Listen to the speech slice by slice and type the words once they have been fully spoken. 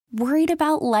Worried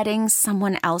about letting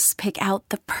someone else pick out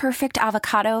the perfect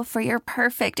avocado for your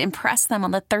perfect impress them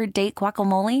on the third date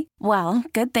guacamole? Well,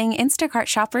 good thing Instacart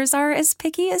shoppers are as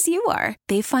picky as you are.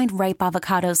 They find ripe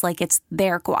avocados like it's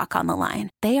their guac on the line.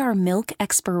 They are milk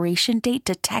expiration date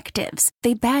detectives.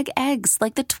 They bag eggs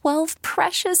like the 12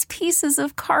 precious pieces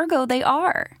of cargo they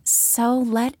are. So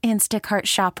let Instacart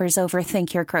shoppers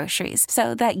overthink your groceries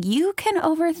so that you can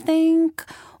overthink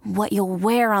what you'll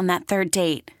wear on that third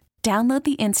date. Download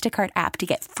the Instacart app to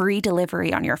get free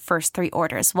delivery on your first 3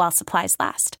 orders while supplies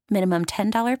last. Minimum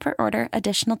 $10 per order.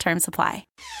 Additional terms apply.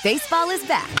 Baseball is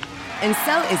back, and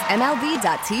so is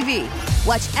MLB.tv.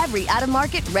 Watch every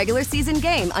out-of-market regular season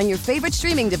game on your favorite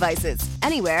streaming devices.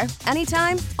 Anywhere,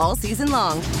 anytime, all season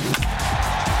long.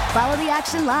 Follow the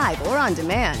action live or on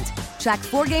demand. Track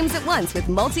 4 games at once with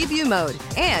multi-view mode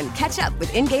and catch up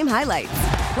with in-game highlights.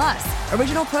 Plus,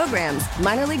 original programs,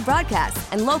 minor league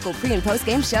broadcasts, and local pre- and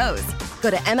post-game shows. Go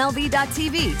to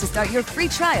MLB.tv to start your free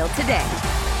trial today.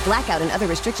 Blackout and other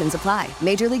restrictions apply.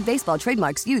 Major League Baseball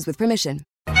trademarks used with permission.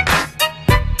 I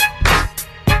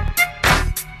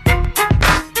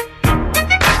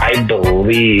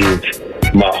believe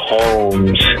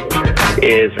Mahomes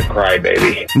is a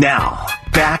crybaby. Now,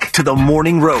 back to the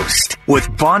morning roast with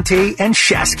Bonte and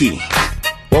Shasky.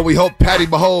 Well, we hope Patty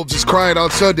Mahomes is crying on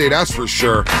Sunday, that's for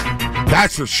sure.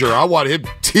 That's for sure. I want him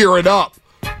tearing up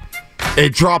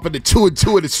and dropping the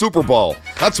 2-2 in the Super Bowl.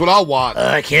 That's what I want.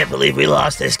 I can't believe we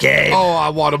lost this game. Oh, I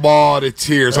want them all in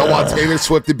tears. I want Taylor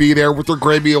Swift to be there with her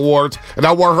Grammy Awards, and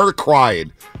I want her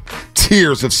crying.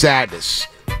 Tears of sadness.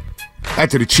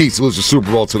 After the Chiefs lose the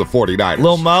Super Bowl to the 49ers.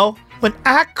 Lil Mo, when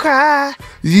I cry,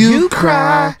 you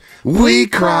cry, we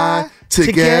cry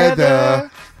together.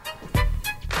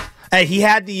 Hey, he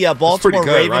had the Baltimore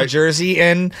good, Raven right? jersey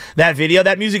in that video.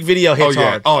 That music video hits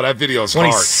hard. Oh, that video's when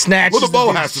hard. He snatches Little Mo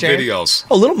the has some chain. videos.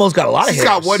 Oh, Little Mo's got a lot of He's hitters.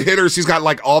 got one hitter. He's got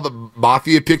like all the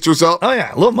Mafia pictures up. Oh,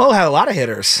 yeah. Little Mo had a lot of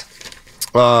hitters.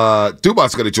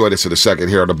 Dumas going to join us in a second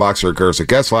here on the Boxer and Girls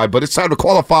guest line, but it's time to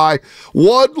qualify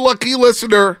one lucky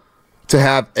listener to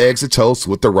have eggs and toast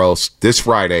with the roast this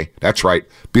Friday. That's right.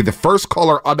 Be the first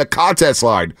caller on the contest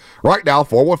line. Right now,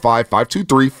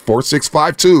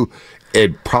 415-523-4652.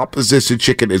 And Proposition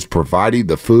Chicken is providing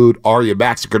the food. Aria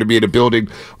Max are going to be in the building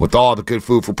with all the good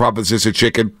food from Proposition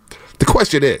Chicken. The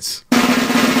question is,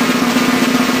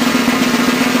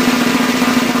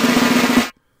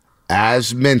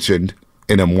 as mentioned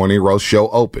in the Morning Roast Show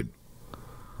Open,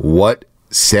 what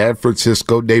San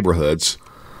Francisco neighborhoods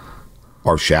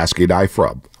are Shasky and I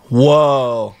from?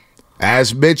 Whoa.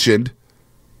 As mentioned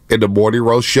in the Morning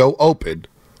Roast Show Open,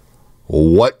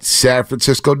 what San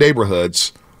Francisco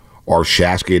neighborhoods are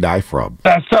Shasky and I from?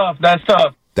 That's tough.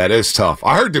 That is tough.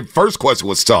 I heard the first question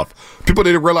was tough. People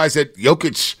didn't realize that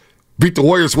Jokic beat the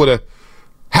Warriors with a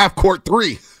half-court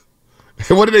 3.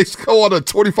 And what did they go on a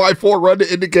 25-4 run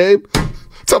to end the game?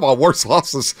 Talk about worse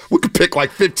losses. We could pick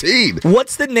like 15.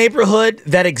 What's the neighborhood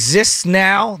that exists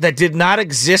now that did not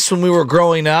exist when we were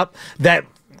growing up that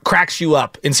cracks you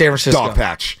up in San Francisco? Dog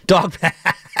Patch. Dog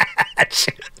Patch.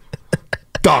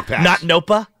 Dog Patch. Not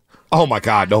Nopa? Oh, my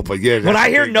God, Nopa. Yeah, when I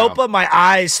hear Nopa, my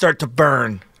eyes start to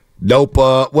burn.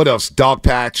 Nopa. What else? Dog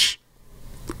Patch.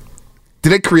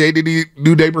 Did they create any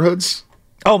new neighborhoods?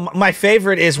 Oh, my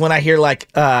favorite is when I hear, like,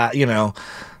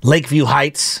 Lakeview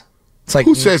Heights. It's like,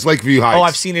 who says Lakeview Heights? Oh,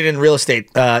 I've seen it in real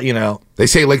estate, They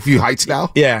say Lakeview Heights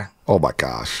now? Yeah. Oh, my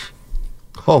gosh.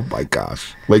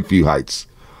 Lakeview Heights.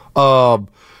 I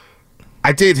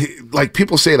did, like,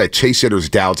 people say that Chase Center's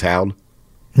downtown.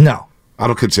 No. I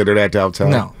don't consider that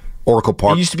downtown. No. Oracle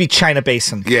Park. It used to be China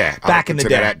Basin. Yeah. Back in the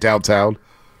day. That downtown.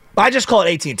 I just call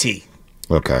it AT&T.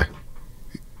 Okay.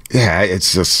 Yeah,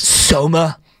 it's just...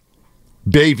 Soma.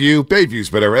 Bayview's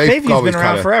been around. Bayview's been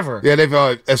around forever. Yeah, they've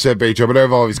said Bayview, but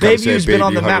they've always kind of said Bayview's been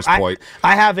on the map.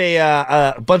 I have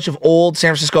a bunch of old San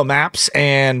Francisco maps,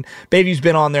 and Bayview's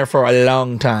been on there for a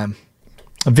long time.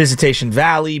 Visitation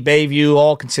Valley, Bayview,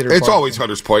 all considered. It's always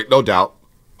Hunters Point, no doubt.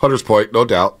 Hunters Point, no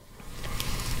doubt.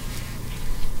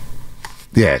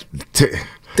 Yeah.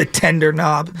 The Tender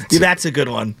Knob. Yeah, that's a good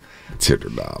one. Tender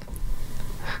Knob.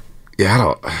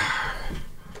 Yeah,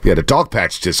 the Dog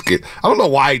Patch I don't know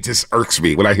why it just irks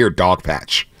me when I hear Dog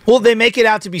Patch. Well, they make it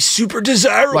out to be super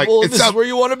desirable. Like, this is where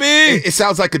you want to be. It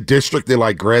sounds like a district in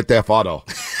like Grand Theft Auto.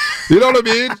 You know what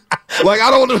I mean? Like,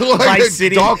 I don't know, like Vice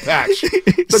City. dog patch.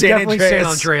 Definitely San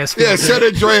Andreas. Yeah, San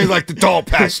Andreas, like the dog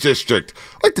patch district.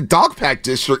 Like the dog patch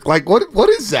district. Like, what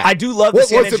is that? I do love the what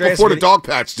San was Andreas it before the video. dog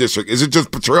patch district? Is it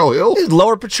just Potrero Hill?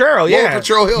 Lower Potrero, yeah. Lower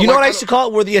Potrero Hill. You know like, what I used to call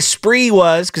it? Where the Esprit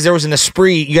was, because there was an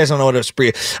Esprit. You guys don't know what an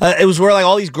Esprit is. It was where like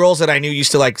all these girls that I knew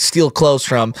used to like steal clothes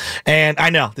from. And I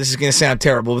know this is going to sound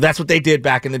terrible, but that's what they did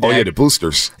back in the day. Oh, yeah, the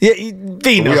boosters. Yeah,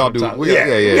 V knows We all what I'm knew. talking Yeah,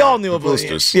 about. yeah. We all knew the about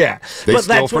boosters. Yeah. They But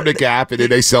steal that's from what- the Gap, and then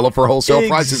they sell them for wholesale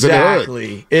prices in the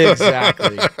hood.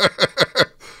 Exactly.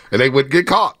 And they wouldn't get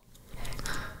caught.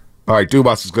 All right,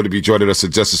 Dumas is going to be joining us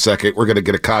in just a second. We're going to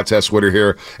get a contest winner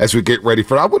here as we get ready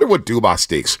for it. I wonder what Dumas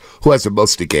thinks. Who has the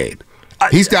most to gain?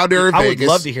 He's down there in I Vegas. would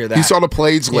love to hear that. He's on the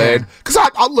plains land. Because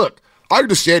I look, I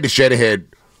understand the Shanahan.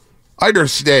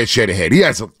 He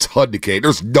has a ton to gain.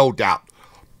 There's no doubt.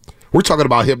 We're talking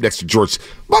about him next to George.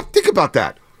 But think about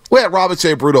that. We had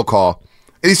Robinson and Bruno call,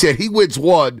 and he said he wins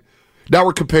one. Now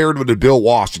we're comparing him to Bill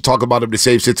Walsh and talking about him in the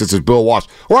same sentence as Bill Walsh.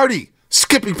 We're already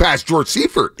skipping past George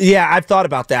Seifert. Yeah, I've thought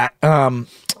about that.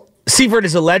 Seifert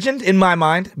is a legend in my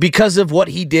mind because of what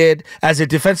he did as a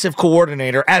defensive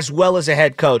coordinator as well as a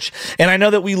head coach. And I know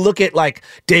that we look at like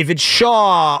David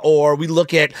Shaw or we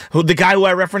look at the guy who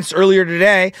I referenced earlier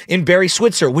today in Barry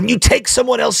Switzer. When you take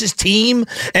someone else's team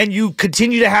and you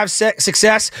continue to have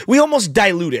success, we almost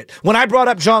dilute it. When I brought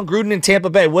up John Gruden in Tampa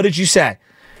Bay, what did you say?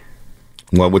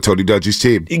 Well, with Tony Dungy's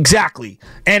team. Exactly.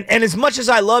 And as much as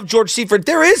I love George Seifert,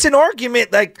 there is an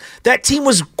argument like that team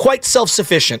was quite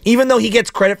self-sufficient, even though he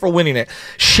gets credit for winning it.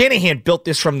 Shanahan built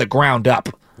this from the ground up.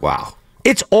 Wow.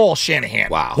 It's all Shanahan.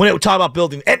 Wow. When it talk about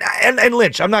building and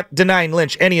Lynch, I'm not denying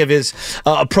Lynch any of his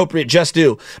appropriate just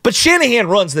due, but Shanahan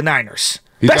runs the Niners.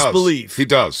 Best believe. He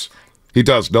does. He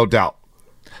does, no doubt.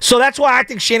 So that's why I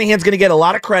think Shanahan's going to get a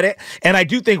lot of credit, and I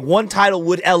do think one title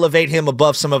would elevate him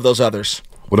above some of those others.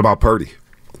 What about Purdy?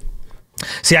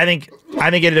 See, I think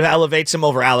it elevates him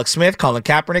over Alex Smith, Colin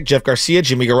Kaepernick, Jeff Garcia,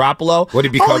 Jimmy Garoppolo.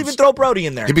 I'll even throw Brody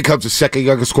in there. He becomes the second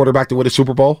youngest quarterback to win a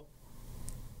Super Bowl?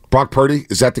 Brock Purdy,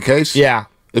 is that the case? Yeah.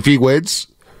 If he wins,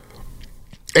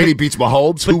 and he beats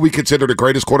Mahomes, who we consider the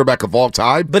greatest quarterback of all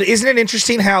time. But isn't it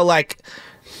interesting how, like,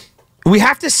 we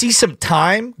have to see some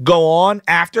time go on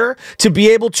after to be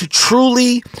able to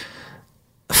truly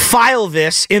file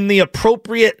this in the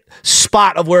appropriate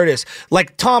spot of where it is.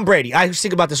 Like Tom Brady, I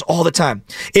think about this all the time.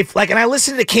 And I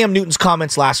listened to Cam Newton's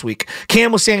comments last week.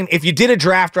 Cam was saying if you did a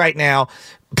draft right now,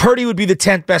 Purdy would be the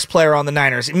 10th best player on the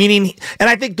Niners. Meaning, and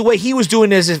I think the way he was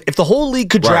doing is if the whole league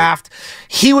could draft,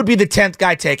 he would be the 10th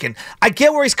guy taken. I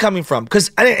get where he's coming from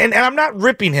because, and I'm not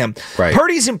ripping him. Right.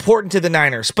 Purdy's important to the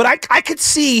Niners, but I could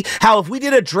see how if we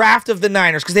did a draft of the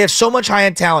Niners because they have so much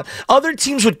high-end talent, other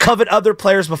teams would covet other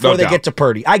players before they get to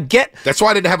Purdy. I get. That's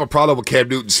why I didn't have a problem with Cam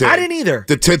Newton saying. I didn't either.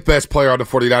 The 10th best player on the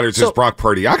 49ers is Brock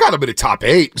Purdy. I got him in the top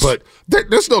 8, but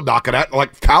there's no knocking that.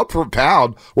 Like pound for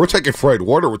pound, we're taking Fred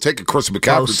Warner, we're taking Chris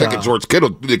McCaffrey, we're taking George Kittle,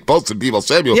 Nick Bosa, Deebo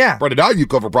Samuel. Yeah. Brandon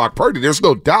Ayuk over Brock Purdy. There's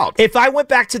no doubt. If I went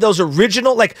back to those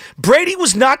original, like Brady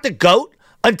was not the GOAT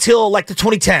until like the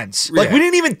 2010s. Like we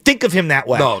didn't even think of him that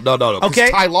way. No.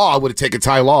 Okay. Ty Law, I would have taken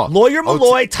Ty Law. Lawyer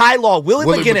Malloy, Ty Law, Willie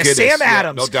McGinnis, Sam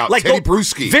Adams, no doubt. like Teddy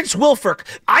Bruschi, Vince Wilfork.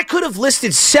 I could have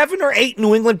listed 7 or 8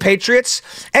 New England Patriots,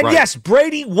 and yes,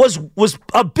 Brady was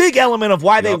a big element of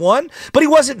why they won, but he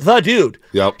wasn't the dude.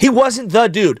 Yep. He wasn't the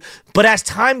dude. But as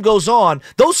time goes on,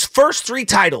 those first 3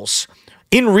 titles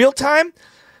in real time,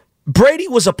 Brady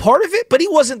was a part of it, but he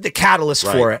wasn't the catalyst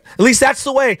for it. At least that's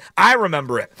the way I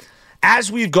remember it.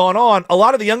 As we've gone on, a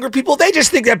lot of the younger people, they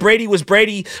just think that Brady was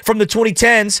Brady from the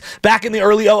 2010s back in the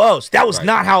early 00s. That was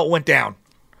not how it went down.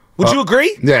 Would you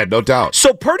agree? Yeah, no doubt.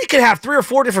 So Purdy could have 3 or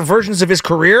 4 different versions of his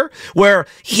career where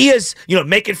he is,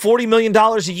 making $40 million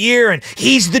a year and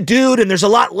he's the dude and there's a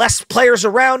lot less players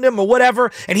around him or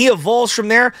whatever, and he evolves from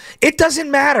there. It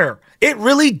doesn't matter. It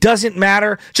really doesn't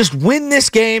matter. Just win this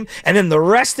game, and then the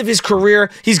rest of his career,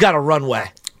 he's got a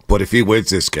runway. But if he wins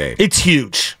this game, it's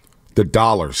huge. The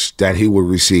dollars that he would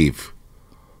receive,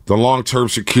 the long-term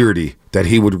security that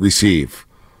he would receive,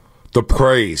 the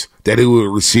praise that he would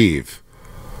receive,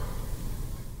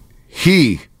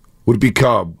 he would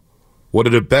become one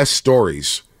of the best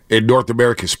stories in North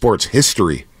American sports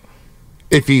history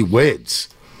if he wins.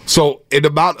 So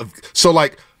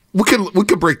we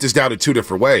can break this down in 2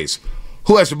 different ways.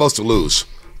 Who has the most to lose?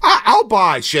 I'll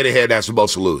buy Shanahan has the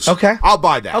most to lose. Okay. I'll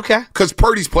buy that. Okay. Because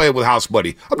Purdy's playing with house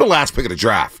money. I'm the last pick of the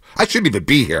draft. I shouldn't even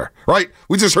be here, right?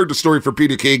 We just heard the story from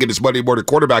Peter King and his Monday morning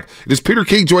quarterback. Is Peter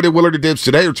King joining Willard and Dibs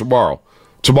today or tomorrow?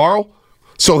 Tomorrow?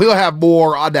 So he'll have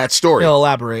more on that story. He'll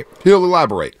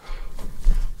elaborate.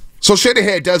 So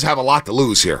Shanahan does have a lot to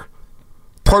lose here.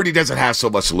 Purdy doesn't have so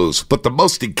much to lose. But the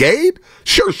most to gain?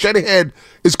 Sure, Shanahan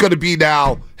is going to be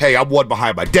now, hey, I'm one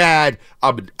behind my dad.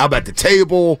 I'm at the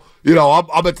table. You know,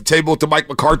 I'm at the table with the Mike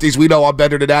McCarthy's. We know I'm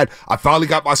better than that. I finally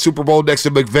got my Super Bowl next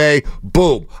to McVay.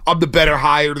 Boom. I'm the better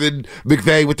hire than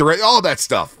McVay with the all that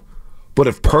stuff. But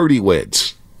if Purdy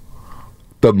wins,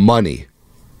 the money,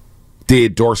 the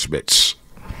endorsements,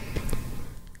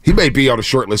 he may be on a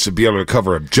short list and be able to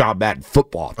cover a John Madden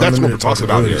football. That's what we're talking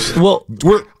about here. Well,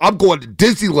 I'm going to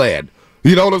Disneyland.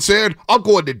 You know what I'm saying? I'm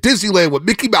going to Disneyland with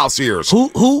Mickey Mouse ears.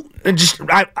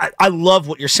 I love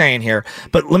what you're saying here,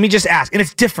 but let me just ask, and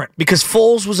it's different because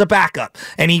Foles was a backup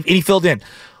and he filled in.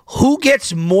 Who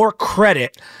gets more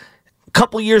credit a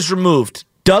couple years removed?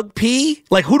 Doug P?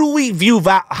 Like, who do we view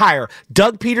higher?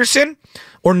 Doug Peterson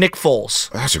or Nick Foles?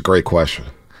 That's a great question.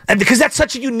 And because that's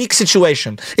such a unique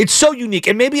situation. It's so unique.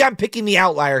 And maybe I'm picking the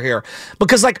outlier here.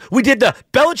 Because, like, we did the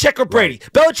Belichick or Brady,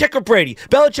 Belichick or Brady,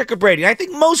 Belichick or Brady. And I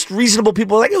think most reasonable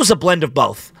people are like, it was a blend of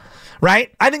both.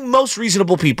 Right? I think most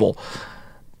reasonable people,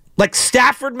 like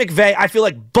Stafford, McVay, I feel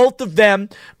like both of them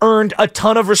earned a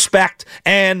ton of respect.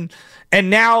 And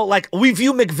now, like, we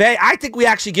view McVay, I think we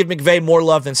actually give McVay more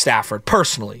love than Stafford,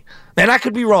 personally. And I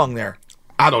could be wrong there.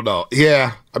 I don't know.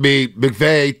 Yeah. I mean,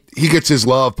 McVay, he gets his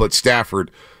love, but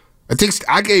Stafford, I think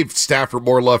I gave Stafford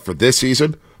more love for this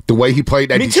season, the way he played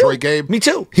that Detroit game. Me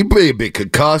too. He may have been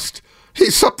concussed.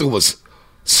 Something was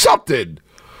up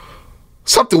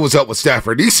with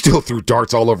Stafford. He still threw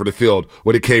darts all over the field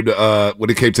when it came to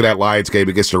that Lions game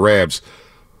against the Rams.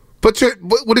 But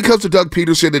when it comes to Doug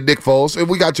Peterson and Nick Foles, and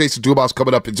we got Jason Dumas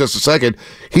coming up in just a second,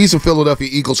 he's a Philadelphia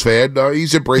Eagles fan.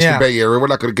 He's embraced the Bay Area. We're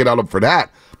not going to get on him for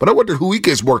that. But I wonder who he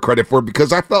gets more credit for,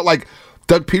 because I felt like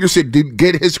Doug Peterson didn't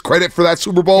get his credit for that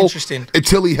Super Bowl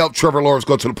until he helped Trevor Lawrence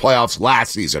go to the playoffs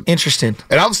last season. Interesting.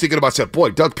 And I was thinking about myself,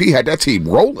 boy, Doug P had that team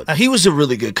rolling. He was a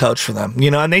really good coach for them,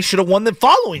 and they should have won the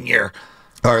following year.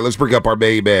 All right, let's bring up our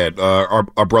main man, our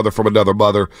brother from another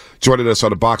mother, joining us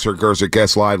on the Boxer Gerzer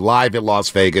guest line, live in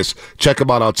Las Vegas. Check him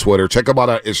out on Twitter. Check him out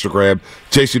on Instagram.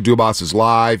 Jason Dumas is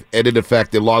live and in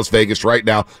effect in Las Vegas right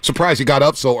now. Surprised he got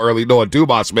up so early, knowing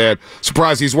Dumas, man.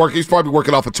 Surprised he's working. He's probably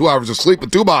working off of 2 hours of sleep. But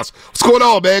Dumas, what's going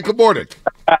on, man? Good morning.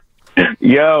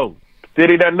 Yo.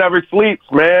 City that never sleeps,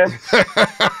 man.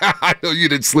 I know you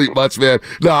didn't sleep much, man.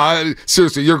 No,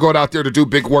 seriously, you're going out there to do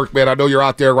big work, man. I know you're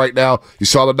out there right now. You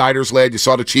saw the Niners land, you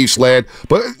saw the Chiefs land,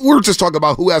 but we're just talking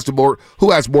about who has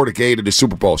more to gain in the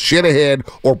Super Bowl, Shanahan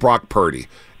or Brock Purdy.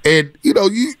 And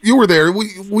you were there. We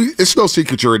it's no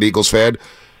secret you're an Eagles fan.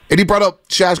 And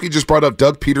Shasky just brought up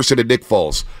Doug Peterson and Nick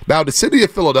Foles. Now, the city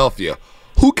of Philadelphia,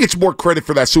 who gets more credit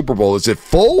for that Super Bowl? Is it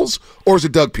Foles or is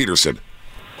it Doug Peterson?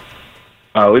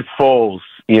 Oh, it's Foles,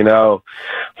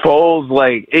 Foles,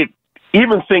 like, it.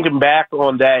 Even thinking back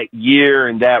on that year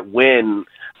and that win,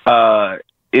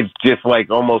 it's just like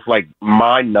almost like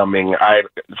mind-numbing.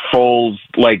 Foles,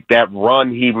 like that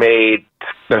run he made,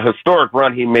 the historic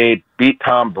run he made, beat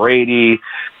Tom Brady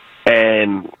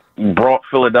and brought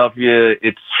Philadelphia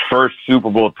its first Super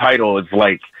Bowl title. It's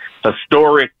like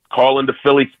historic, calling the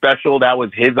Philly special. That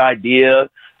was his idea.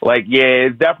 Like, yeah,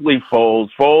 it's definitely Foles.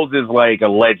 Foles is like a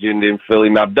legend in Philly.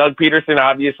 Now, Doug Peterson,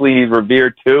 obviously, he's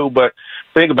revered too, but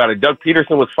think about it. Doug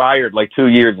Peterson was fired like 2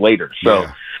 years later. So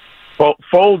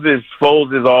Foles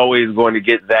is always going to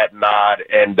get that nod.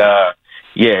 And,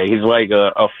 he's like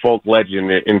a folk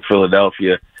legend in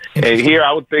Philadelphia. And here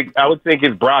I would think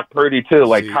it's Brock Purdy too.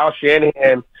 Like Kyle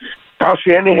Shanahan,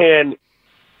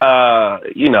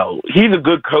 he's a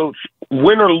good coach.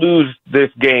 Win or lose this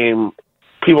game,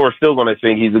 people are still going to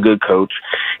think he's a good coach.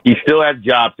 He still has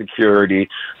job security.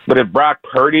 But if Brock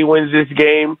Purdy wins this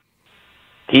game,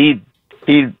 he's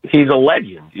a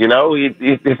legend.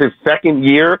 It's his second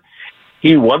year.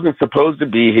 He wasn't supposed to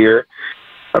be here.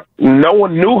 No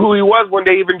one knew who he was when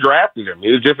they even drafted him.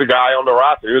 He was just a guy on the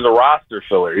roster. He was a roster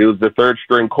filler. He was the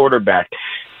third-string quarterback.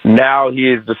 Now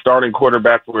he is the starting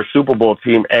quarterback for a Super Bowl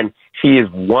team, and he is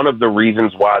one of the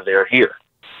reasons why they're here.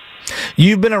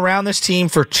 You've been around this team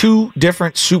for 2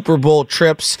 different Super Bowl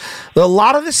trips. A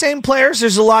lot of the same players.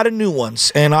 There's a lot of new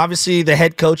ones. And obviously the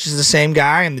head coach is the same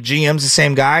guy and the GM's the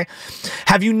same guy.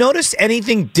 Have you noticed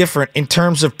anything different in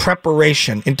terms of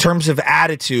preparation, in terms of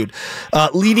attitude,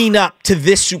 leading up to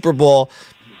this Super Bowl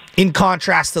in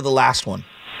contrast to the last one?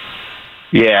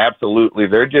 Yeah, absolutely.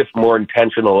 They're just more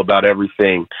intentional about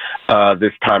everything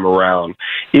this time around.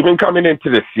 Even coming into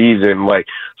the season,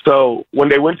 so when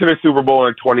they went to the Super Bowl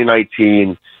in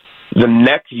 2019, the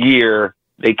next year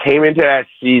they came into that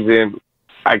season,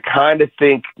 I kind of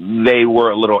think they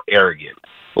were a little arrogant.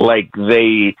 Like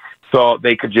they thought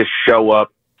they could just show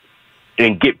up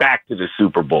and get back to the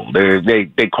Super Bowl.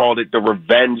 They called it the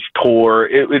revenge tour.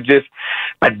 It was just,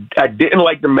 I didn't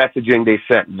like the messaging they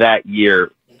sent that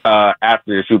year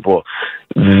after the Super Bowl.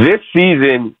 This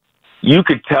season, you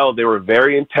could tell they were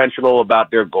very intentional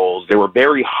about their goals. They were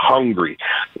very hungry.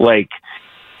 Like,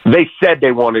 they said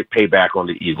they wanted payback on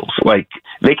the Eagles. Like,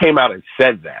 they came out and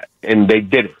said that, and they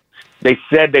did it. They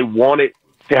said they wanted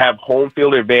to have home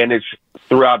field advantage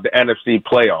throughout the NFC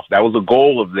playoffs. That was a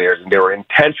goal of theirs, and they were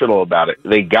intentional about it.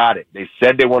 They got it. They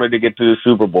said they wanted to get to the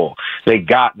Super Bowl. They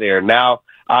got there. Now,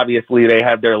 obviously, they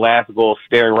have their last goal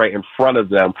staring right in front of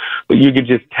them, but you could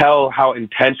just tell how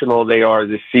intentional they are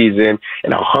this season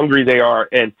and how hungry they are.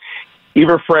 And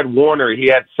even Fred Warner, he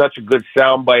had such a good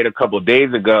soundbite a couple of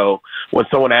days ago when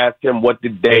someone asked him what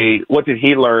did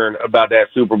he learn about that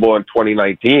Super Bowl in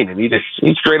 2019, and he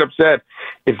straight up said,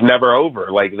 "It's never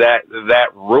over." Like that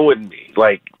ruined me.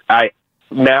 Like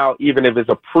now, even if it's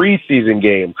a preseason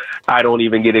game, I don't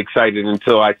even get excited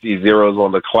until I see zeros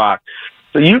on the clock.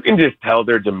 So you can just tell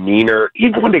their demeanor,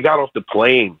 even when they got off the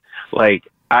plane. Like,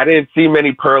 I didn't see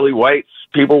many pearly whites.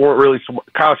 People weren't really.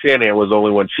 Kyle Shanahan was the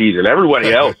only one cheesing.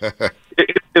 Everybody else,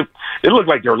 it looked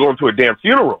like they were going to a damn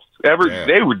funeral.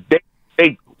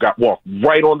 They got walked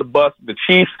right on the bus. The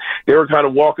Chiefs, they were kind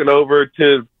of walking over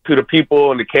to the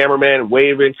people and the cameraman and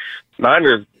waving.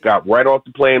 Niners got right off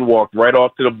the plane, walked right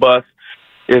off to the bus.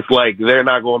 It's like they're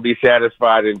not going to be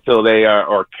satisfied until they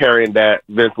are carrying that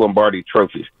Vince Lombardi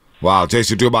trophy. Wow,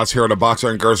 Jason Dumas here on the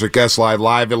Boxer and Gerser Guest Line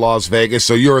live in Las Vegas.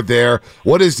 So you're there.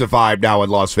 What is the vibe now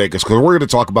in Las Vegas? Because we're going to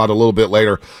talk about a little bit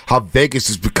later how Vegas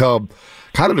has become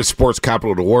kind of the sports capital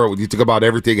of the world. When you think about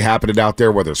everything happening out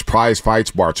there, whether it's prize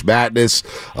fights, March Madness,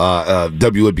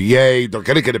 WNBA, they're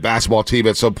going to get a basketball team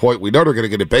at some point. We know they're going to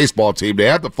get a baseball team. They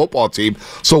have the football team.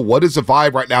 So what is the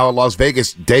vibe right now in Las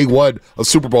Vegas, day one of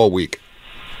Super Bowl week?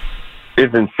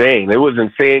 It's insane. It was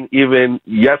insane even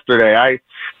yesterday. I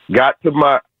got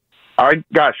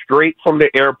straight from the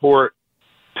airport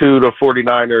to the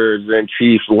 49ers and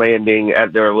Chiefs landing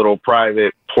at their little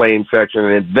private plane section,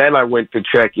 and then I went to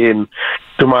check in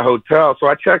to my hotel. So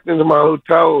I checked into my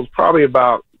hotel. It was probably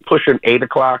about pushing 8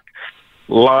 o'clock,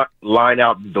 line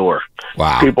out the door.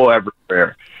 Wow. People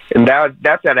everywhere. And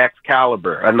that's at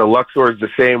Excalibur. And the Luxor is the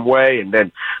same way, and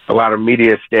then a lot of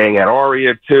media staying at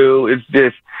Aria, too.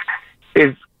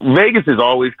 Vegas is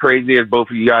always crazy, as both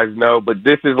of you guys know, but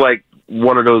this is like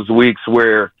one of those weeks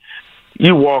where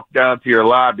you walk down to your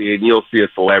lobby and you'll see a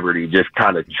celebrity just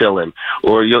kind of chilling,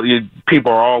 or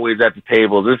people are always at the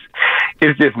tables.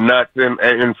 It's just nuts. And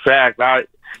in fact,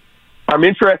 I'm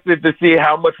interested to see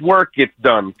how much work gets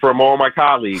done from all my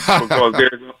colleagues because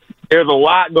there's a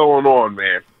lot going on,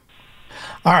 man.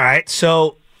 All right,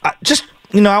 so I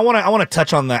want to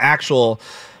touch on the actual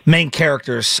main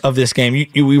characters of this game.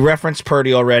 We referenced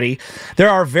Purdy already. There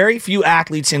are very few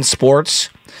athletes in sports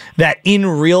that in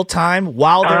real time,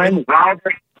 while they're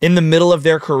in the middle of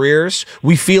their careers,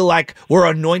 we feel like we're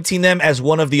anointing them as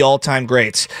one of the all-time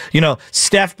greats.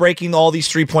 Steph breaking all these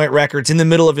three-point records in the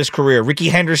middle of his career. Ricky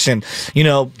Henderson,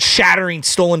 shattering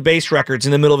stolen base records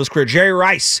in the middle of his career. Jerry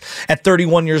Rice at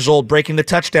 31 years old breaking the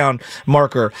touchdown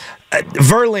marker.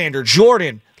 Verlander,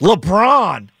 Jordan,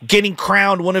 LeBron getting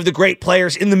crowned one of the great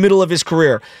players in the middle of his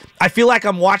career. I feel like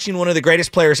I'm watching one of the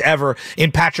greatest players ever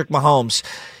in Patrick Mahomes.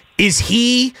 Is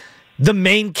he the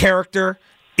main character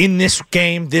in this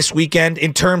game this weekend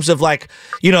in terms of when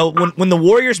the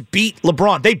Warriors beat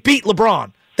LeBron? They beat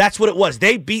LeBron. That's what it was.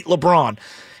 They beat LeBron.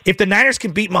 If the Niners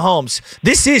can beat Mahomes,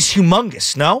 this is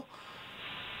humongous, no?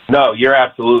 No, you're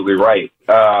absolutely right.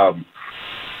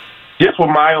 Just with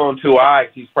my own two eyes,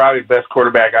 he's probably the best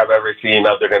quarterback I've ever seen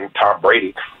other than Tom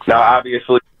Brady. Now,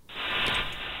 obviously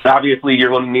you're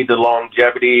going to need the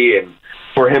longevity and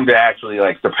for him to actually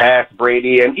surpass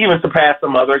Brady and even surpass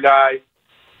some other guys.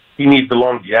 He needs the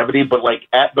longevity, but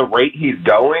at the rate he's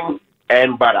going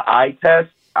and by the eye test,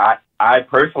 I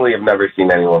personally have never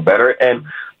seen anyone better. And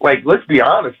let's be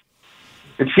honest,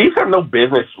 the Chiefs have no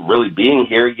business really being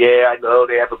here. Yeah, I know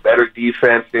they have a better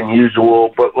defense than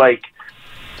usual, but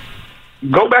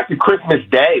go back to Christmas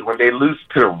Day when they lose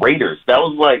to the Raiders. That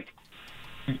was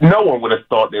no one would have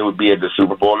thought they would be at the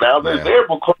Super Bowl. Now they're there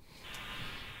because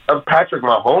of Patrick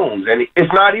Mahomes, and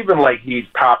it's not even like he's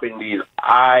popping these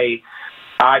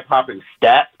eye-popping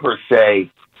stats per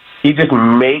se. He just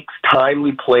makes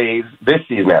timely plays this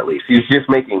season, at least. He's just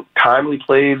making timely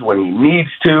plays when he needs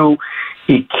to.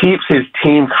 He keeps his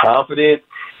team confident.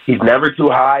 He's never too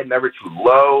high, never too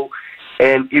low.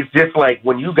 And it's just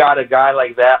when you got a guy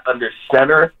like that under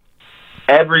center,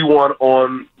 everyone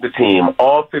on the team,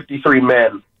 all 53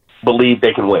 men, believe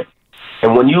they can win.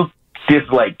 And when you just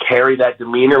carry that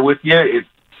demeanor with you,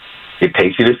 it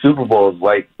takes you to Super Bowls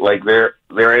like they're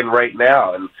in right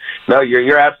now. And no,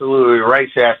 you're absolutely right,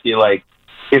 Shasky. Like,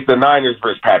 it's the Niners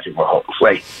versus Patrick Mahomes.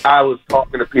 Like, I was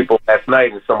talking to people last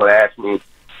night, and someone asked me,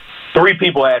 3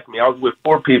 people asked me. I was with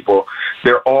 4 people.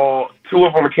 They're all, 2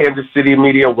 of them are Kansas City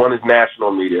media, 1 is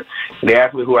national media. And they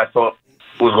asked me who I thought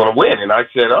was going to win, and I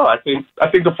said, I think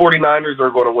the 49ers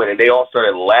are going to win. And they all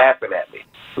started laughing at me,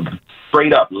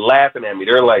 straight up laughing at me.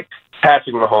 They're like,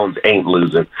 Patrick Mahomes ain't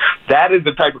losing. That is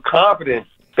the type of confidence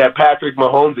that Patrick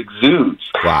Mahomes exudes.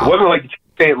 Wow. It wasn't like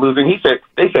they ain't losing.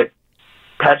 They said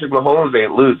Patrick Mahomes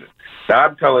ain't losing. Now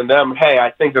I'm telling them, hey, I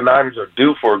think the Niners are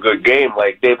due for a good game.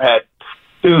 Like, they've had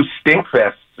 2 stink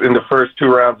fests in the first 2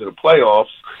 rounds of the playoffs.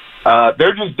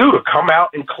 They're just due to come out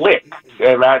and click,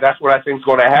 and that's what I think is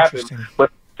going to happen.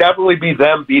 But definitely be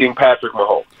them beating Patrick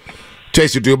Mahomes.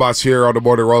 Jason Dumas here on the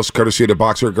Morning Roast, courtesy of the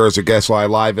Boxer Girls and Guest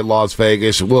Line live in Las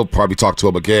Vegas. We'll probably talk to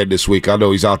him again this week. I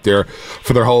know he's out there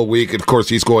for their whole week. And, of course,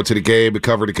 he's going to the game and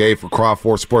covering the game for KRON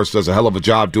 4 Sports. Does a hell of a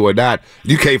job doing that.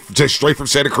 You came just straight from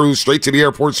Santa Cruz, straight to the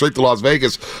airport, straight to Las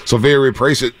Vegas. So very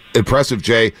impressive,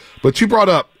 Jay. But you brought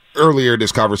up earlier in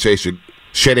this conversation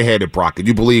Shanahan and Brock, and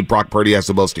you believe Brock Purdy has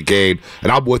the most to gain,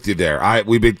 and I'm with you there.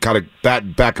 We've been kind of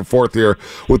back and forth here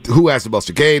with who has the most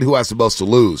to gain, who has the most to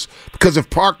lose. Because if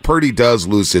Brock Purdy does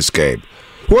lose this game,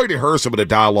 we already heard some of the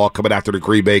dialogue coming after the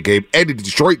Green Bay game and the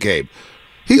Detroit game.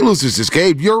 He loses this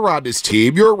game. You're around this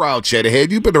team. You're around Shanahan.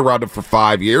 You've been around him for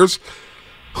 5 years.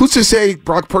 Who's to say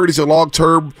Brock Purdy's a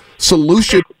long-term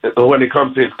solution? When it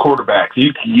comes to his quarterbacks,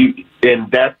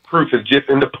 and that proof is just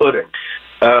in the pudding.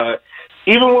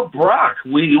 Even with Brock,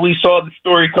 we saw the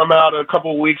story come out a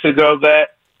couple of weeks ago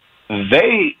that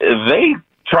they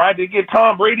tried to get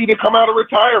Tom Brady to come out of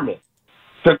retirement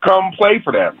to come play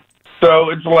for them.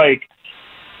 So it's like,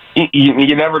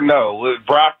 you never know.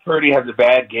 Brock Purdy has a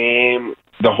bad game.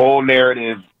 The whole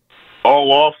narrative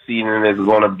all off season is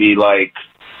going to be like,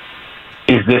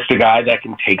 is this the guy that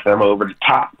can take them over the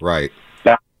top? Right.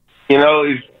 Now,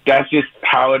 that's just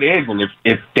how it is. And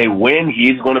if they win,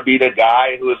 he's going to be the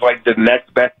guy who is like the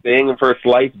next best thing for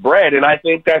sliced bread. And I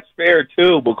think that's fair,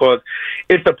 too, because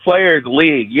it's a players'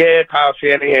 league. Yeah, Kyle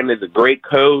Shanahan is a great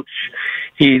coach.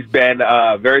 He's been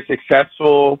very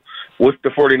successful with the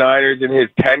 49ers in his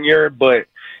tenure. But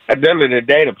at the end of the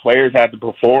day, the players have to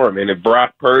perform. And if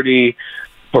Brock Purdy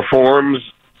performs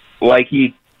like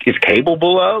he is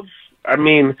capable of, I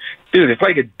mean, dude, it's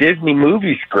like a Disney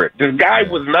movie script. This guy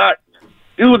was not...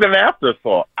 It was an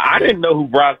afterthought. I didn't know who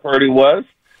Brock Purdy was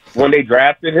when they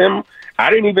drafted him. I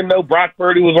didn't even know Brock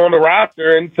Purdy was on the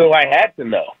roster until I had to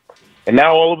know. And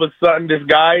now all of a sudden this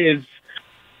guy is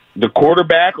the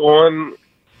quarterback on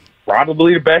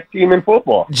probably the best team in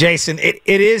football. Jason, it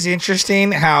is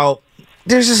interesting how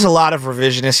there's just a lot of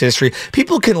revisionist history.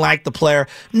 People can like the player.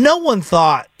 No one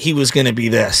thought he was going to be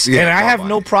this. Yeah, and I have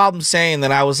no problem saying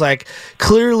that I was like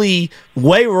clearly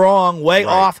way wrong, way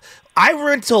off. I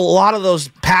went to a lot of those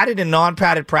padded and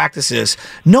non-padded practices.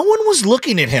 No one was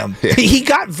looking at him. He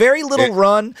got very little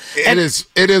run. It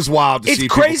is wild to see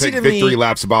people take victory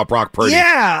laps about Brock Purdy.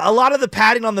 Yeah, a lot of the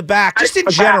padding on the back, just in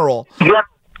general.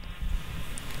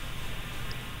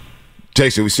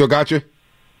 Jason, we still got you?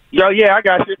 Yeah, I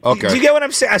got you. Okay. Do you get what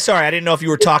I'm saying? Sorry, I didn't know if you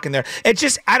were talking there. It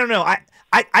just, I don't know.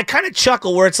 I kind of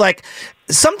chuckle where it's like,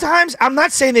 sometimes, I'm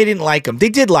not saying they didn't like him. They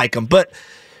did like him, but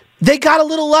they got a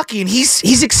little lucky, and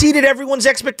he's exceeded everyone's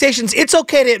expectations. It's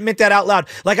okay to admit that out loud.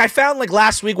 Like I found like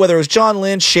last week, whether it was John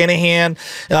Lynch, Shanahan,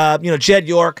 Jed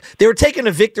York, they were taking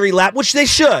a victory lap, which they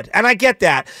should, and I get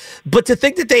that. But to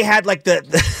think that they had like the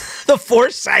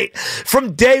foresight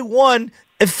from day one,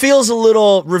 it feels a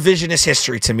little revisionist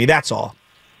history to me. That's all.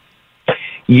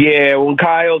 Yeah, when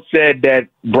Kyle said that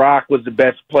Brock was the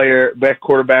best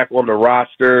quarterback on the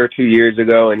roster 2 years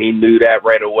ago, and he knew that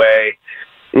right away.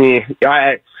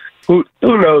 Who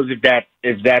knows if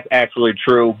that's actually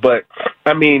true? But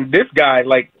I mean, this guy,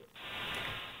 like,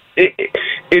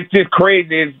 it's just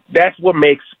crazy. That's what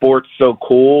makes sports so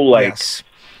cool. Like, yes.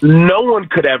 No one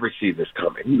could ever see this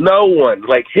coming. No one.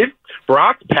 Like,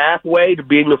 Brock's pathway to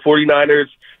being the 49ers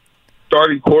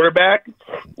starting quarterback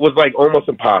was like almost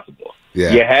impossible.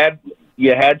 Yeah.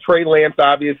 You had Trey Lance,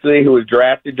 obviously, who was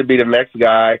drafted to be the next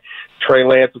guy. Trey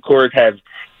Lance, of course, has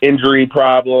injury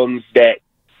problems that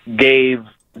gave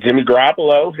Jimmy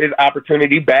Garoppolo his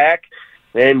opportunity back,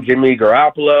 and Jimmy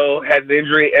Garoppolo had the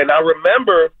injury. And I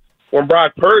remember when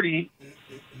Brock Purdy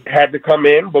had to come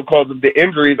in because of the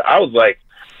injuries, I was like,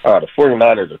 oh, the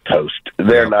 49ers are toast.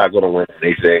 They're not going to win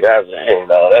anything. I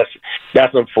was like,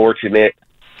 that's unfortunate.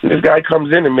 And this guy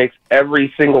comes in and makes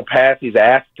every single pass he's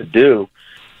asked to do.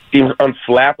 Seems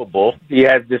unflappable. He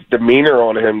has this demeanor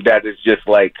on him that is just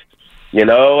like,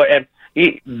 and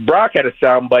Brock had a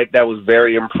soundbite that was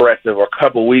very impressive a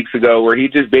couple weeks ago where he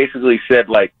just basically said,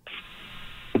 like,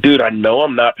 dude, I know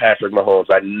I'm not Patrick Mahomes.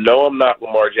 I know I'm not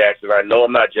Lamar Jackson. I know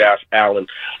I'm not Josh Allen.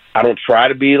 I don't try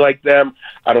to be like them.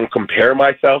 I don't compare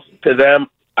myself to them.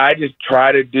 I just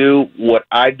try to do what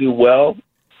I do well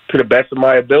to the best of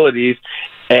my abilities.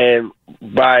 And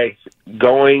by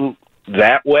going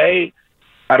that way,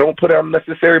 I don't put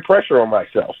unnecessary pressure on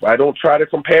myself. I don't try to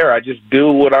compare. I just do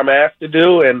what I'm asked to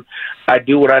do, and I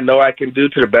do what I know I can do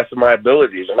to the best of my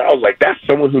abilities. And I was like, that's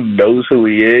someone who knows who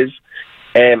he is.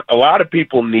 And a lot of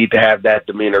people need to have that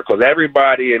demeanor because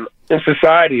everybody in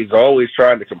society is always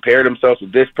trying to compare themselves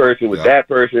with this person, with that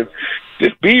person.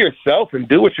 Just be yourself and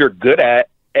do what you're good at,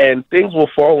 and things will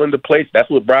fall into place. That's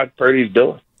what Brock Purdy's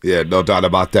doing. Yeah, no doubt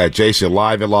about that. Jason,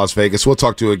 live in Las Vegas. We'll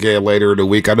talk to you again later in the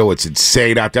week. I know it's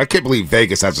insane out there. I can't believe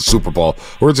Vegas has a Super Bowl.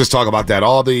 We're just talking about that.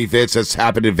 All the events that's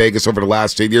happened in Vegas over the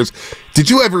last 10 years.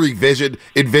 Did you ever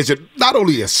envision not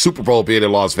only a Super Bowl being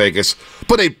in Las Vegas,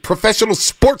 but a professional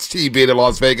sports team being in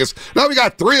Las Vegas? Now we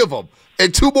got 3 of them,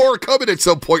 and 2 more are coming at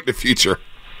some point in the future.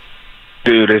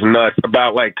 Dude, it's nuts.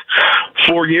 About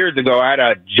 4 years ago, I had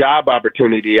a job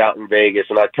opportunity out in Vegas,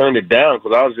 and I turned it down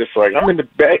because I was just like, I'm in the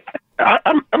Bay.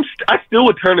 I still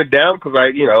would turn it down because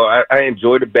I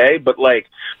enjoy the Bay, but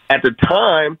at the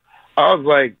time, I was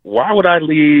like, why would I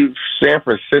leave San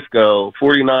Francisco,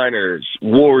 49ers,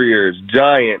 Warriors,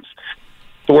 Giants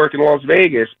to work in Las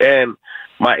Vegas? And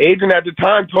my agent at the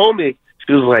time told me,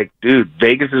 she was like, dude,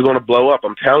 Vegas is going to blow up.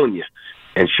 I'm telling you.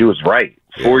 And she was right.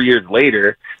 4 years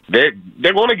later, they're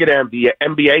going to get an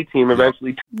NBA team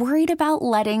eventually. Worried about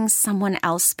letting someone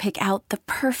else pick out the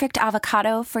perfect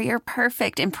avocado for your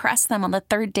perfect impress them on the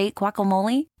third date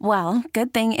guacamole? Well,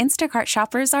 good thing Instacart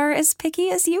shoppers are as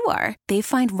picky as you are. They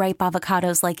find ripe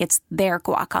avocados like it's their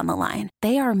guac on the line.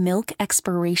 They are milk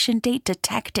expiration date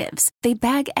detectives. They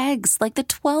bag eggs like the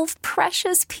 12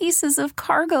 precious pieces of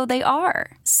cargo they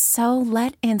are. So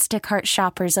let Instacart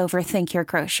shoppers overthink your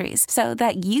groceries so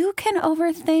that you can overthink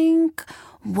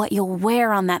what you'll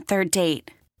wear on that third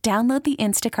date. Download the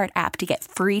Instacart app to get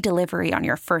free delivery on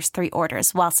your first 3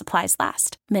 orders while supplies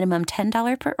last. Minimum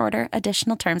 $10 per order.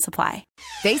 Additional terms apply.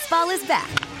 Baseball is back,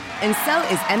 and so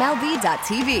is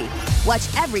MLB.tv.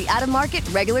 Watch every out-of-market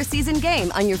regular season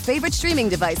game on your favorite streaming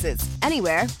devices.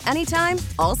 Anywhere, anytime,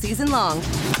 all season long.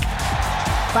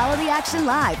 Follow the action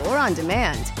live or on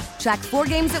demand. Track 4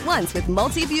 games at once with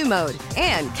multi-view mode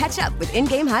and catch up with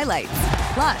in-game highlights.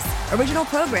 Plus, original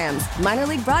programs, minor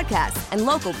league broadcasts, and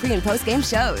local pre- and post-game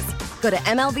shows. Go to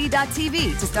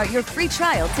MLB.tv to start your free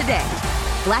trial today.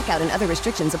 Blackout and other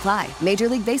restrictions apply. Major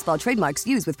League Baseball trademarks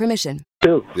used with permission.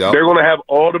 Yep. They're going to have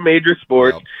all the major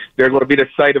sports. Yep. They're going to be the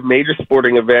site of major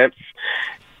sporting events.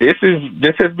 This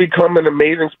has become an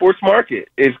amazing sports market.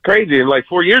 It's crazy. And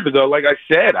 4 years ago, like I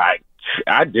said, I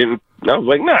was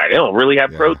like, nah, they don't really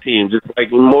have pro teams.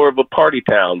 It's more of a party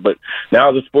town. But now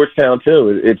it's a sports town,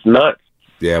 too. It's nuts.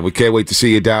 Yeah, we can't wait to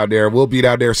see you down there. We'll be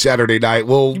down there Saturday night.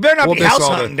 You better not be house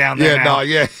hunting down there. Yeah, no,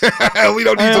 yeah. We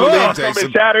don't need to leave,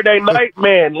 Jason. Saturday night,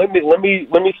 man. Let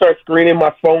me start screening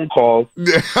my phone calls.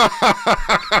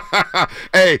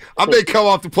 Hey, I may come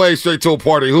off the plane straight to a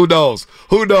party. Who knows?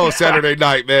 Saturday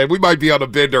night, man. We might be on a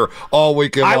bender all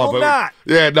weekend long. I will not.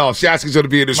 Yeah, no. Shasky's going to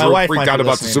be in this room freaked out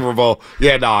about the Super Bowl.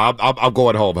 Yeah, no, I'm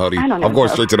going home, honey. I'm going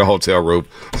straight to the hotel room.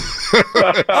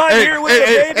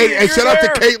 Hey, shout out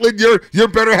to Caitlin.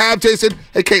 You're better half, Jason.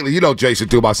 Hey, Caitlin, Jason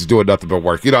Dumas is doing nothing but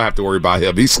work. You don't have to worry about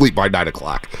him. He sleep by 9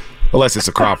 o'clock, unless it's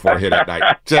a KRON 4 hit at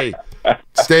night. Jay,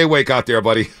 stay awake out there,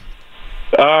 buddy.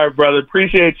 All right, brother.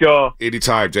 Appreciate y'all.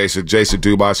 Anytime, Jason. Jason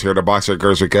Dumas here, the Boxer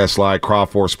Gerser guest line. KRON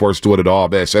 4 Sports doing it all,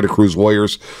 man. Santa Cruz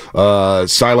Warriors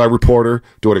sideline reporter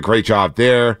doing a great job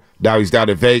there. Now he's down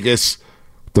in Vegas.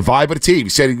 The vibe of the team. He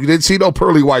said he didn't see no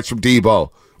pearly whites from Debo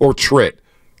or Tritt.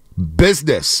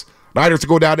 Business. Niners to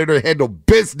go down there and handle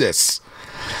business.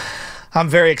 I'm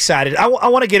very excited. I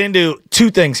want to get into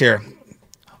 2 things here.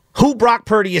 Who Brock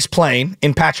Purdy is playing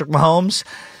in Patrick Mahomes,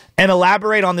 and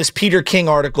elaborate on this Peter King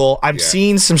article. I'm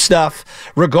seeing some stuff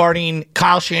regarding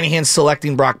Kyle Shanahan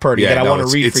selecting Brock Purdy that I want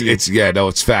to read for you.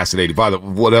 It's fascinating. By the way,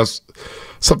 what else?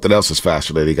 Something else is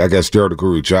fascinating. I guess Gerald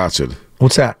Guru Johnson.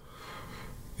 What's that?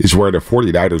 He's wearing a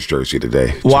 49ers jersey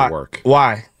today to work.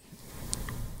 Why?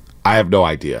 I have no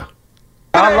idea.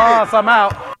 I lost. I'm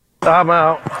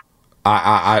out.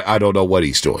 I don't know what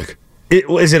he's doing.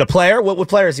 Is it a player? What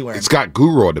player is he wearing? It's got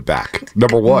Guru on the back.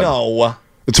 Number 1. No.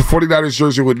 It's a 49ers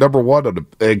jersey with number 1 on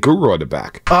the Guru on the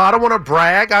back. I don't want to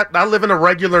brag. I live in a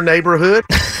regular neighborhood.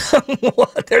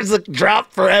 There's a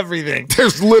drop for everything.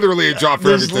 There's literally a drop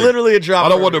for everything. There's literally a drop. I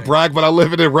don't want to brag, but I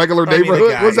live in a regular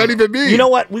neighborhood. What does that even mean? You know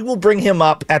what? We will bring him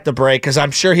up at the break because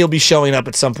I'm sure he'll be showing up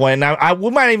at some point. And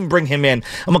we might even bring him in.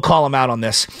 I'm going to call him out on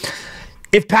this.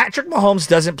 If Patrick Mahomes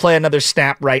doesn't play another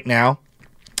snap right now,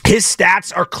 his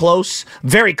stats are close,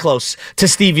 very close to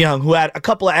Steve Young, who had a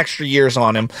couple of extra years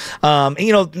on him.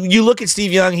 You look at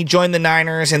Steve Young, he joined the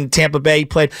Niners and Tampa Bay. He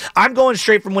played. I'm going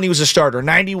straight from when he was a starter,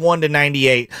 91 to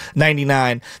 98,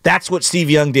 99. That's what Steve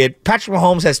Young did. Patrick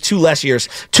Mahomes has 2 less years.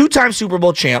 2-time Super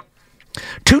Bowl champ,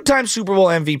 2-time Super Bowl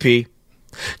MVP,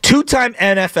 2-time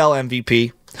NFL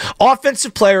MVP,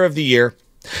 Offensive Player of the Year,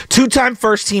 2-time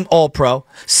first-team All-Pro,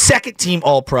 second-team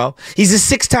All-Pro. He's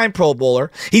a 6-time Pro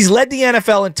Bowler. He's led the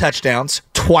NFL in touchdowns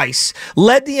twice,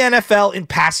 led the NFL in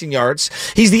passing yards.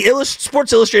 He's the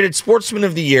Sports Illustrated Sportsman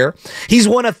of the Year. He's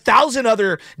won 1,000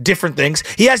 other different things.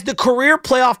 He has the career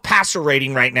playoff passer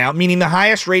rating right now, meaning the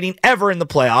highest rating ever in the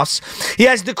playoffs. He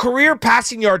has the career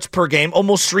passing yards per game,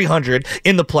 almost 300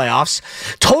 in the playoffs.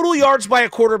 Total yards by a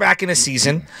quarterback in a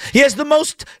season. He has the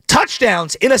most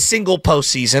touchdowns in a single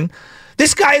postseason.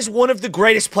 This guy is one of the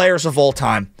greatest players of all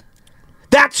time.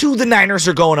 That's who the Niners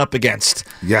are going up against.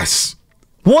 Yes.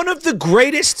 One of the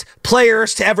greatest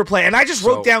players to ever play. And I just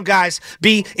wrote down guys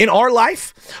in our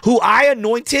life who I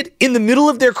anointed in the middle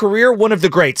of their career one of the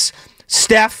greats.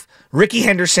 Steph, Ricky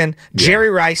Henderson,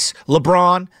 Jerry Rice,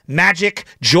 LeBron, Magic,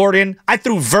 Jordan. I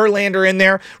threw Verlander in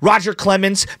there, Roger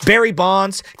Clemens, Barry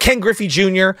Bonds, Ken Griffey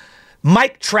Jr.,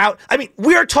 Mike Trout. I mean,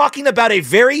 we are talking about a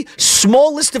very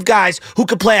small list of guys who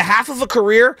could play a half of a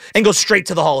career and go straight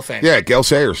to the Hall of Fame. Yeah, Gale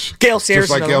Sayers.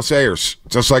 Just like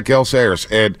Gale Sayers.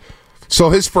 And so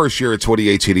his first year in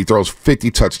 2018, he throws 50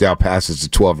 touchdown passes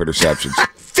and 12 interceptions.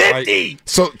 50! Right?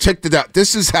 So check it out.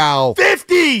 This is how...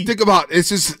 50! Think about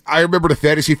this. I remember the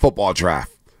fantasy football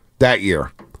draft that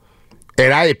year.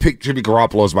 And I had picked Jimmy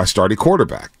Garoppolo as my starting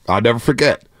quarterback. I'll never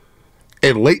forget.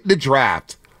 And late in the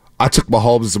draft, I took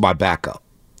Mahomes as my backup.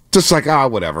 Just like,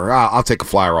 whatever. I'll take a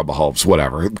flyer on Mahomes,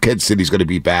 whatever. Kansas City's going to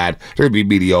be bad. They're going to be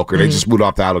mediocre. They just moved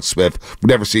off to Alex Smith. We've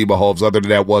never seen Mahomes other than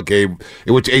that one game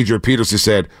in which Adrian Peterson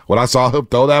said, when I saw him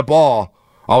throw that ball,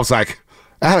 I was like,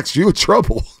 Alex, you in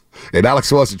trouble. And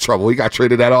Alex was in trouble. He got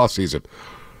traded that offseason.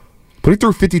 But he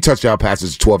threw 50 touchdown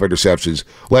passes and 12 interceptions,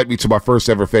 led me to my first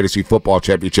ever fantasy football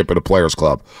championship in the Players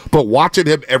Club. But watching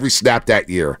him every snap that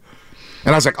year,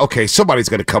 and I was like, okay, somebody's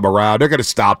going to come around. They're going to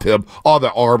stop him. All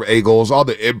the arm angles, all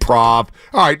the improv.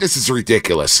 All right, this is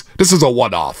ridiculous. This is a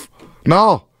one-off.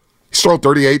 No. He's thrown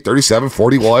 38, 37,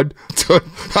 41.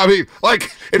 I mean,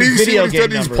 and you see what he's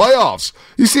done in these playoffs.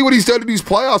 You see what he's done in these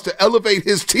playoffs to elevate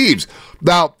his teams.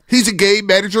 Now, he's a game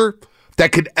manager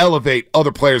that can elevate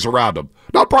other players around him.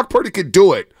 Now, Brock Purdy can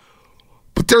do it,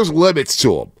 but there's limits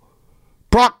to him.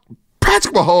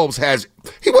 Patrick Mahomes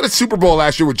he won a Super Bowl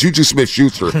last year with Juju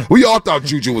Smith-Schuster. We all thought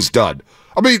Juju was done.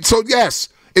 I mean, so yes,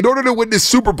 in order to win this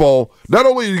Super Bowl, not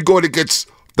only are you going against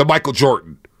the Michael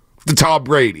Jordan, the Tom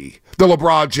Brady, the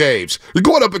LeBron James, you're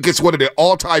going up against one of the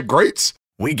all-time greats.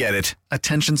 We get it.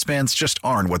 Attention spans just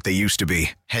aren't what they used to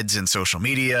be. Heads in social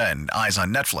media and eyes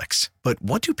on Netflix. But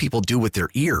what do people do with their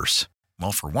ears?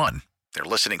 Well, for one, they're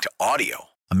listening to audio.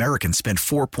 Americans spend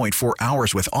 4.4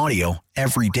 hours with audio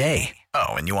every day.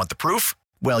 Oh, and you want the proof?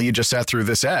 Well, you just sat through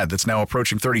this ad that's now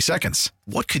approaching 30 seconds.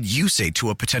 What could you say to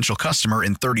a potential customer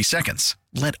in 30 seconds?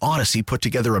 Let Odyssey put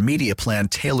together a media plan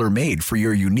tailor-made for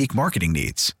your unique marketing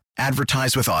needs.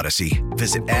 Advertise with Odyssey.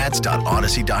 Visit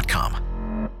ads.odyssey.com.